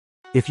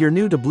If you're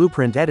new to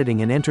blueprint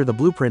editing and enter the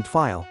blueprint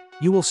file,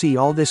 you will see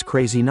all this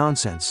crazy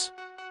nonsense.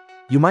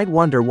 You might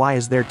wonder, why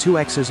is there two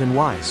X's and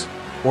Y's?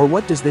 Or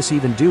what does this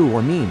even do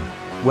or mean?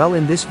 Well,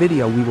 in this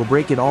video we will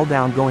break it all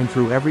down, going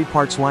through every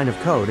part's line of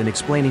code and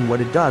explaining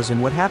what it does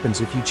and what happens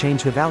if you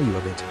change the value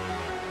of it.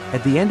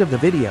 At the end of the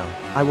video,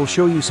 I will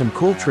show you some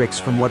cool tricks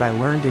from what I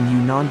learned, and you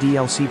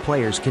non-DLC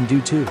players can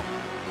do too.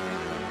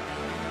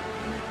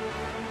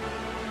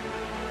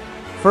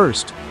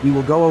 First, we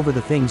will go over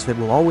the things that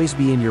will always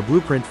be in your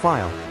blueprint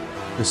file: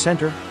 the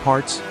center,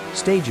 parts,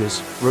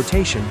 stages,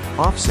 rotation,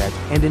 offset,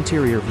 and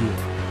interior view.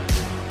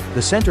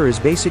 The center is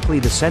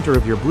basically the center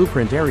of your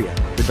blueprint area,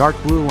 the dark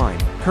blue line.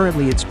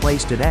 Currently it's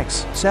placed at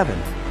X7.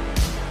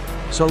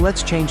 So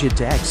let's change it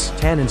to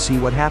X10 and see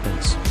what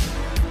happens.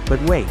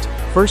 But wait,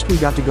 first we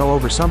got to go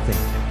over something.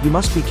 You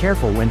must be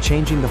careful when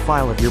changing the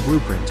file of your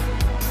blueprint.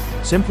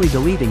 Simply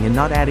deleting and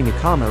not adding a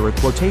comma or a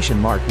quotation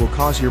mark will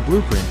cause your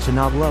blueprint to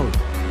not load.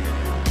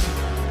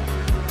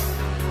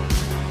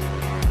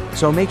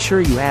 So make sure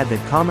you add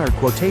that comma or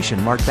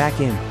quotation mark back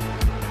in.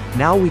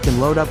 Now we can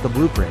load up the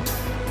blueprint.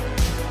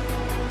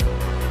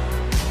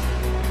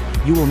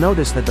 You will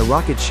notice that the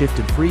rocket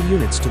shifted 3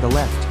 units to the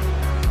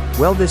left.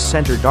 Well, this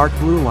center dark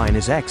blue line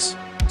is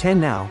X10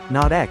 now,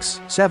 not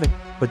X7,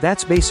 but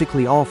that's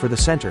basically all for the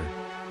center.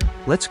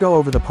 Let's go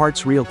over the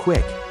parts real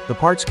quick. The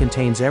parts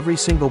contains every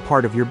single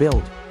part of your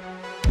build.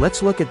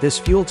 Let's look at this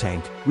fuel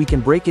tank. We can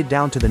break it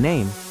down to the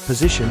name,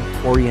 position,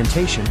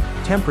 orientation,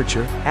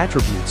 temperature,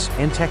 attributes,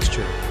 and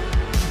texture.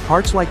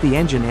 Parts like the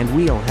engine and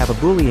wheel have a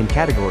Boolean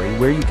category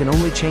where you can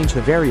only change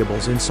the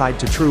variables inside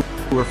to true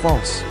or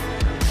false.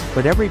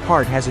 But every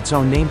part has its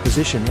own name,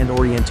 position, and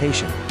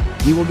orientation.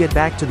 We will get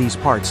back to these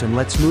parts, and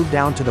let's move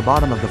down to the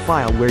bottom of the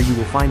file where you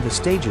will find the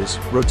stages,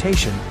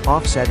 rotation,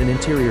 offset, and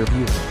interior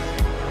view.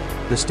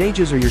 The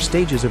stages are your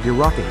stages of your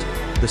rocket.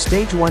 The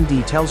stage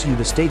 1D tells you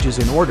the stages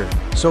in order,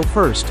 so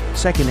first,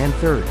 second, and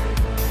third.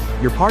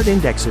 Your part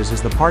indexes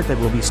is the part that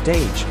will be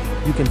staged.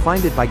 You can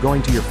find it by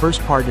going to your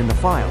first part in the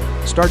file,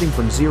 starting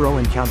from 0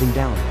 and counting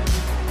down.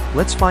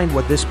 Let's find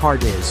what this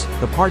part is.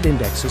 The part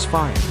index is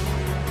 5.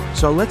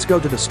 So let's go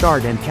to the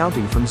start and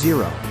counting from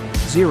 0.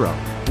 0,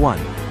 1,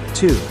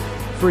 2,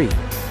 3,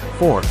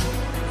 4,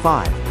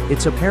 5.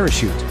 It's a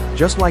parachute,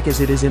 just like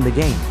as it is in the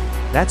game.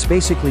 That's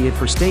basically it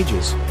for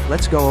stages.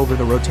 Let's go over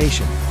the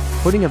rotation.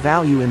 Putting a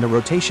value in the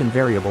rotation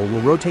variable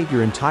will rotate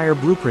your entire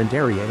blueprint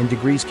area in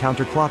degrees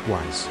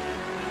counterclockwise.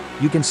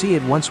 You can see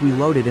it once we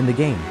load it in the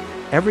game.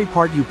 Every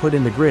part you put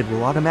in the grid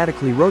will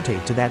automatically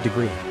rotate to that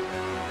degree.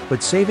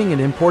 But saving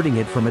and importing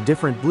it from a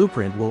different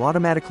blueprint will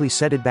automatically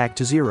set it back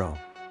to 0.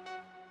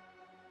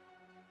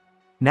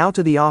 Now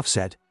to the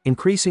offset.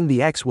 Increasing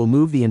the X will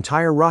move the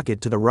entire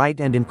rocket to the right,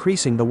 and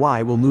increasing the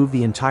Y will move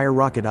the entire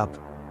rocket up.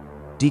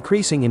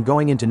 Decreasing and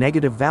going into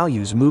negative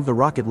values move the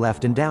rocket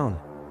left and down.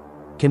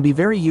 Can be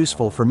very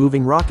useful for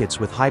moving rockets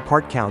with high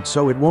part count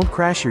so it won't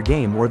crash your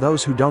game, or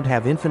those who don't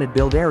have infinite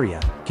build area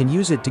can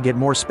use it to get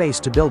more space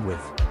to build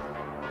with.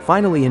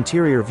 Finally,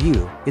 interior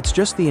view. It's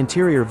just the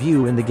interior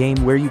view in the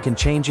game where you can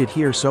change it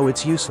here, so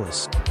it's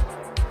useless.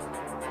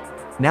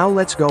 Now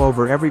let's go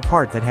over every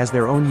part that has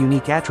their own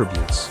unique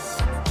attributes.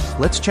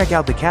 Let's check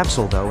out the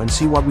capsule though and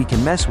see what we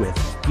can mess with.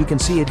 You can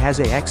see it has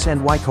a X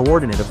and Y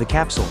coordinate of the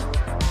capsule.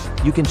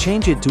 You can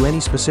change it to any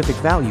specific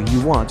value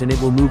you want and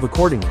it will move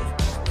accordingly.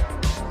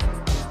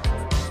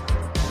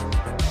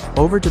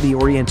 Over to the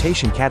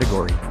orientation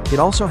category. It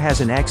also has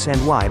an X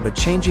and Y, but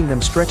changing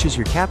them stretches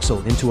your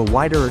capsule into a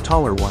wider or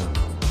taller one.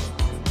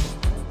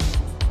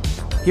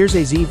 Here's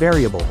a Z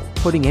variable.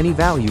 Putting any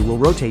value will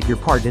rotate your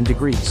part in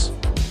degrees.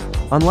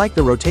 Unlike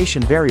the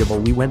rotation variable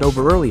we went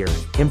over earlier,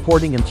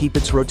 importing and keep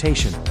its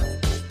rotation.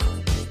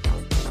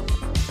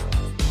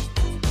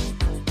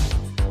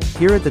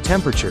 Here at the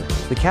temperature,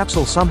 the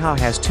capsule somehow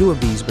has 2 of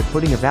these, but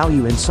putting a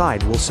value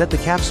inside will set the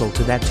capsule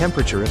to that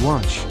temperature at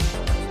launch.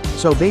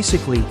 So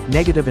basically,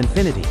 negative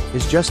infinity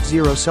is just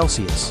 0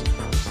 Celsius.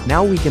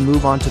 Now we can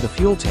move on to the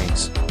fuel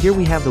tanks. Here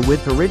we have the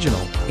width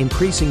original.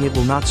 Increasing it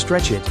will not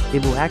stretch it,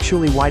 it will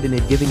actually widen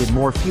it, giving it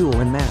more fuel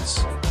and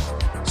mass.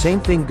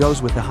 Same thing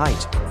goes with the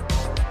height.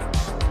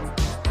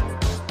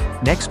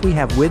 Next we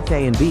have width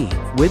A and B.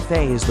 Width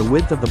A is the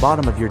width of the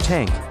bottom of your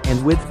tank,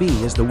 and width B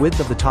is the width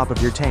of the top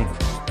of your tank.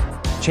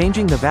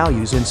 Changing the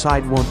values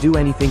inside won't do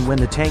anything when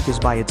the tank is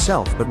by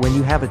itself, but when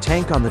you have a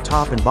tank on the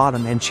top and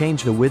bottom and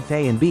change the width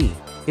A and B,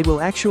 it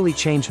will actually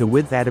change the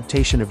width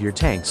adaptation of your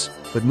tanks,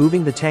 but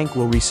moving the tank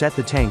will reset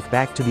the tank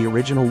back to the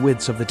original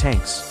widths of the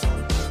tanks.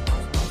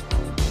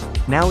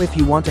 Now if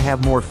you want to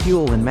have more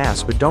fuel and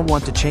mass but don't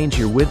want to change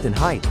your width and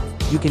height,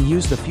 you can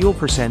use the fuel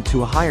percent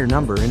to a higher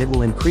number and it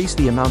will increase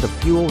the amount of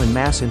fuel and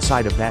mass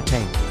inside of that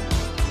tank.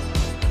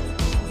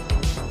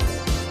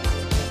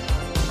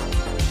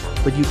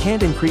 But you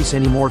can't increase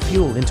any more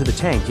fuel into the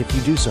tank if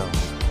you do so.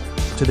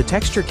 To the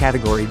texture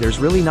category, there's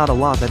really not a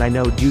lot that I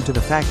know due to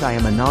the fact I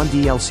am a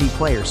non-DLC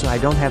player, so I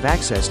don't have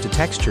access to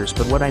textures,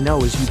 but what I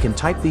know is you can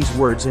type these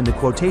words into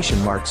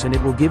quotation marks and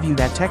it will give you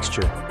that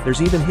texture.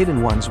 There's even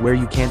hidden ones where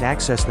you can't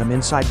access them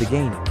inside the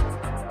game.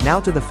 Now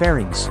to the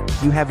fairings,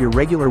 you have your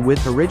regular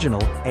width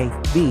original, A,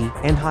 B,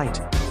 and height.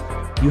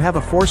 You have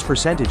a force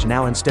percentage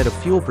now instead of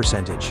fuel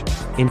percentage.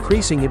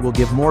 Increasing it will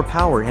give more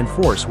power and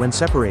force when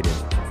separated.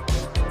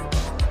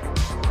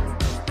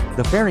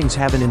 The fairings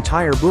have an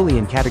entire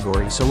Boolean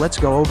category, so let's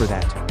go over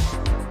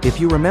that. If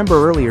you remember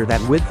earlier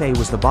that width A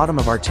was the bottom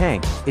of our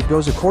tank, it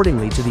goes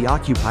accordingly to the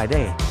occupied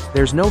A.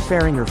 There's no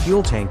fairing or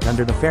fuel tank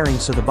under the fairing,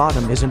 so the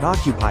bottom isn't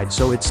occupied,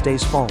 so it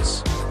stays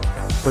false.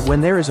 But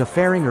when there is a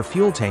fairing or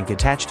fuel tank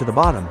attached to the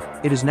bottom,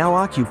 it is now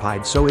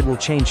occupied, so it will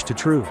change to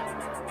true.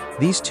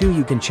 These two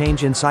you can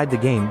change inside the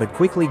game, but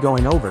quickly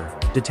going over,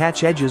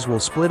 detach edges will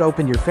split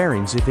open your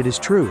fairings if it is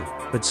true,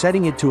 but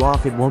setting it to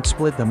off it won't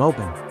split them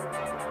open.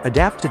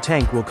 Adapt to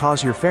tank will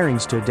cause your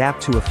fairings to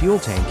adapt to a fuel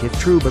tank if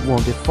true but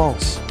won't if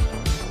false.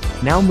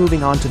 Now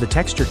moving on to the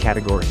texture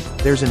category,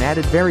 there's an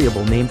added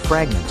variable named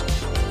fragment.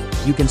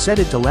 You can set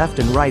it to left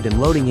and right, and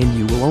loading in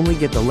you will only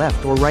get the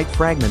left or right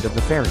fragment of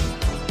the fairing.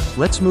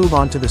 Let's move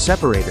on to the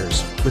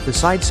separators. With the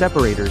side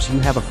separators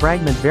you have a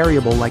fragment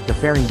variable like the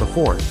fairing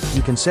before.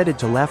 You can set it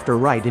to left or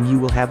right and you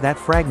will have that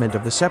fragment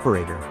of the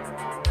separator.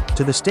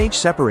 To the stage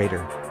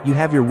separator, you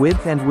have your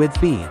width and width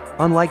B.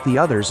 Unlike the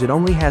others, it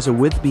only has a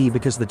width B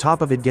because the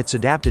top of it gets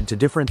adapted to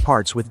different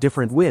parts with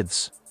different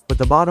widths, but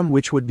the bottom,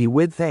 which would be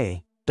width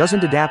A,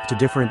 doesn't adapt to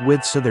different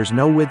widths, so there's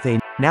no width A.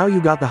 Now you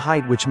got the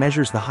height, which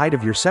measures the height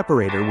of your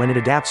separator when it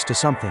adapts to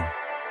something.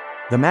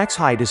 The max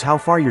height is how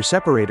far your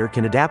separator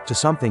can adapt to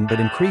something, but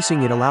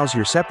increasing it allows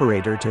your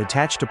separator to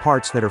attach to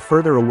parts that are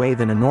further away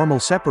than a normal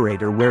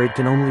separator, where it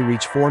can only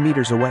reach 4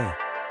 meters away.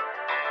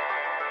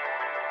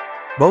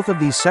 Both of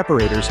these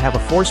separators have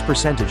a force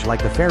percentage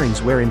like the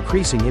fairings, where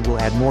increasing it will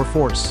add more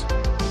force.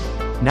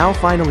 Now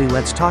finally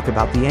let's talk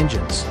about the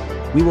engines.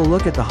 We will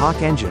look at the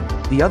Hawk engine.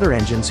 The other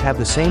engines have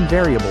the same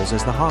variables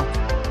as the Hawk.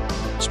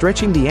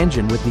 Stretching the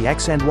engine with the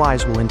X and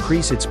Y's will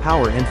increase its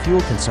power and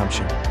fuel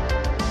consumption.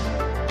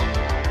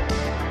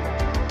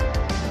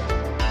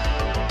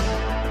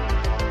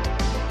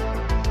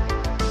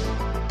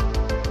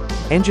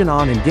 Engine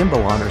on and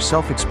gimbal on are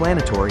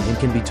self-explanatory and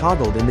can be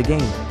toggled in the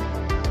game.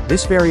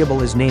 This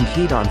variable is named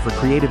heat on for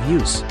creative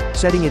use.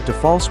 Setting it to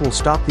false will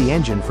stop the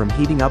engine from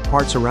heating up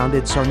parts around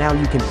it, so now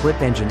you can clip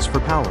engines for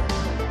power.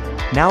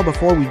 Now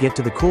before we get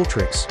to the cool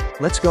tricks,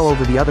 let's go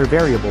over the other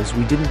variables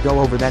we didn't go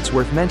over that's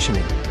worth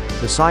mentioning.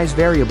 The size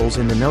variables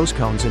in the nose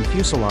cones and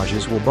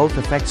fuselages will both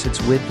affect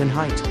its width and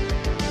height.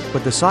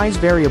 But the size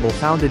variable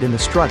founded in the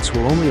struts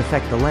will only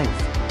affect the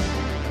length.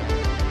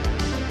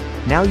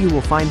 Now you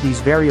will find these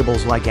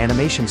variables like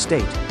animation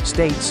state,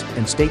 states,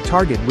 and state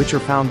target, which are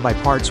found by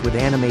parts with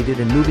animated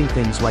and moving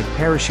things like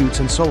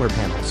parachutes and solar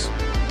panels.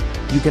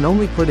 You can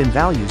only put in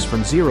values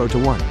from 0 to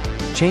 1.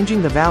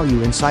 Changing the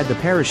value inside the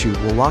parachute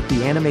will lock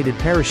the animated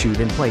parachute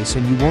in place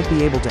and you won't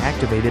be able to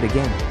activate it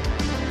again.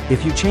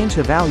 If you change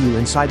the value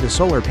inside the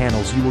solar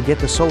panels, you will get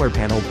the solar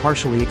panel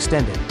partially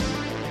extended.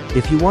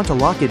 If you want to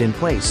lock it in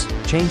place,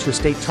 change the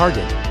state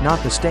target,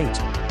 not the state.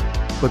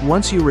 But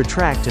once you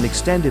retract and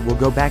extend, it will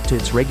go back to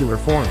its regular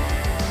form.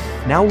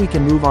 Now we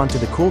can move on to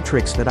the cool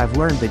tricks that I've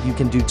learned that you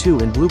can do too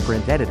in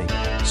blueprint editing.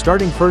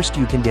 Starting first,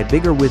 you can get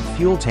bigger width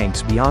fuel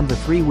tanks beyond the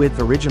 3 width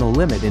original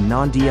limit in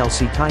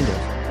non-DLC kind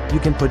of. You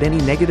can put any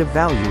negative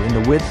value in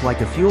the width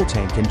like a fuel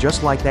tank, and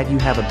just like that you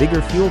have a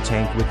bigger fuel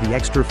tank with the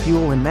extra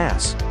fuel and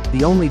mass.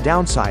 The only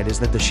downside is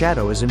that the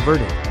shadow is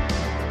inverted.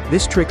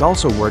 This trick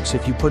also works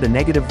if you put a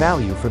negative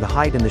value for the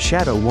height and the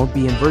shadow won't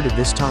be inverted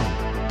this time.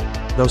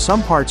 Though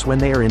some parts when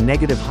they are in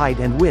negative height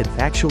and width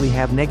actually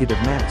have negative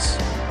mass.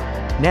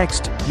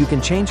 Next, you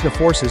can change the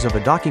forces of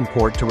a docking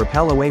port to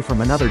repel away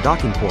from another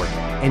docking port,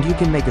 and you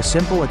can make a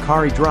simple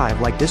acarii drive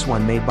like this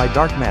one made by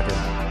Dark Matter.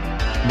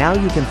 Now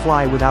you can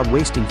fly without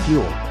wasting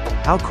fuel.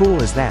 How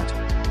cool is that?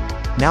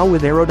 Now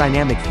with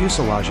aerodynamic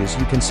fuselages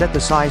you can set the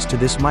size to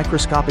this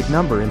microscopic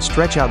number and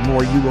stretch out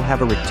more. You will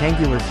have a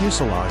rectangular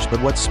fuselage,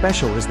 but what's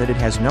special is that it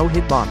has no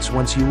hitbox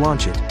once you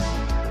launch it.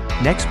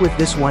 Next, with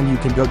this one you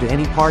can go to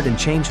any part and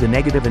change the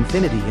negative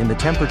infinity in the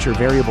temperature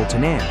variable to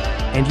nan,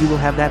 and you will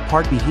have that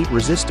part be heat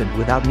resistant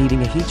without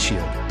needing a heat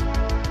shield.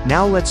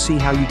 Now let's see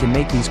how you can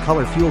make these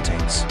color fuel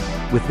tanks.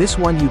 With this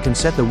one you can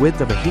set the width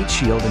of a heat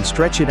shield and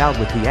stretch it out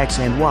with the X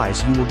and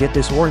Y's. You will get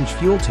this orange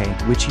fuel tank,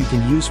 which you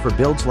can use for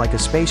builds like a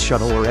space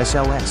shuttle or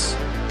SLS.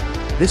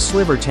 This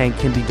sliver tank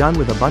can be done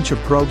with a bunch of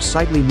probes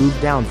slightly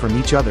moved down from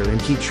each other and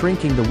keep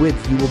shrinking the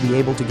width. You will be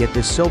able to get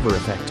this silver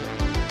effect.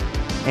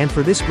 And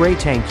for this gray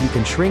tank you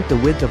can shrink the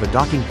width of a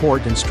docking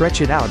port and stretch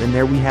it out, and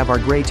there we have our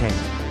gray tank.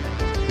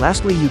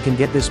 Lastly, you can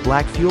get this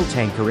black fuel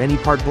tank or any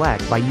part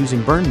black by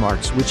using burn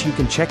marks, which you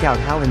can check out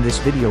how in this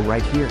video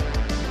right here.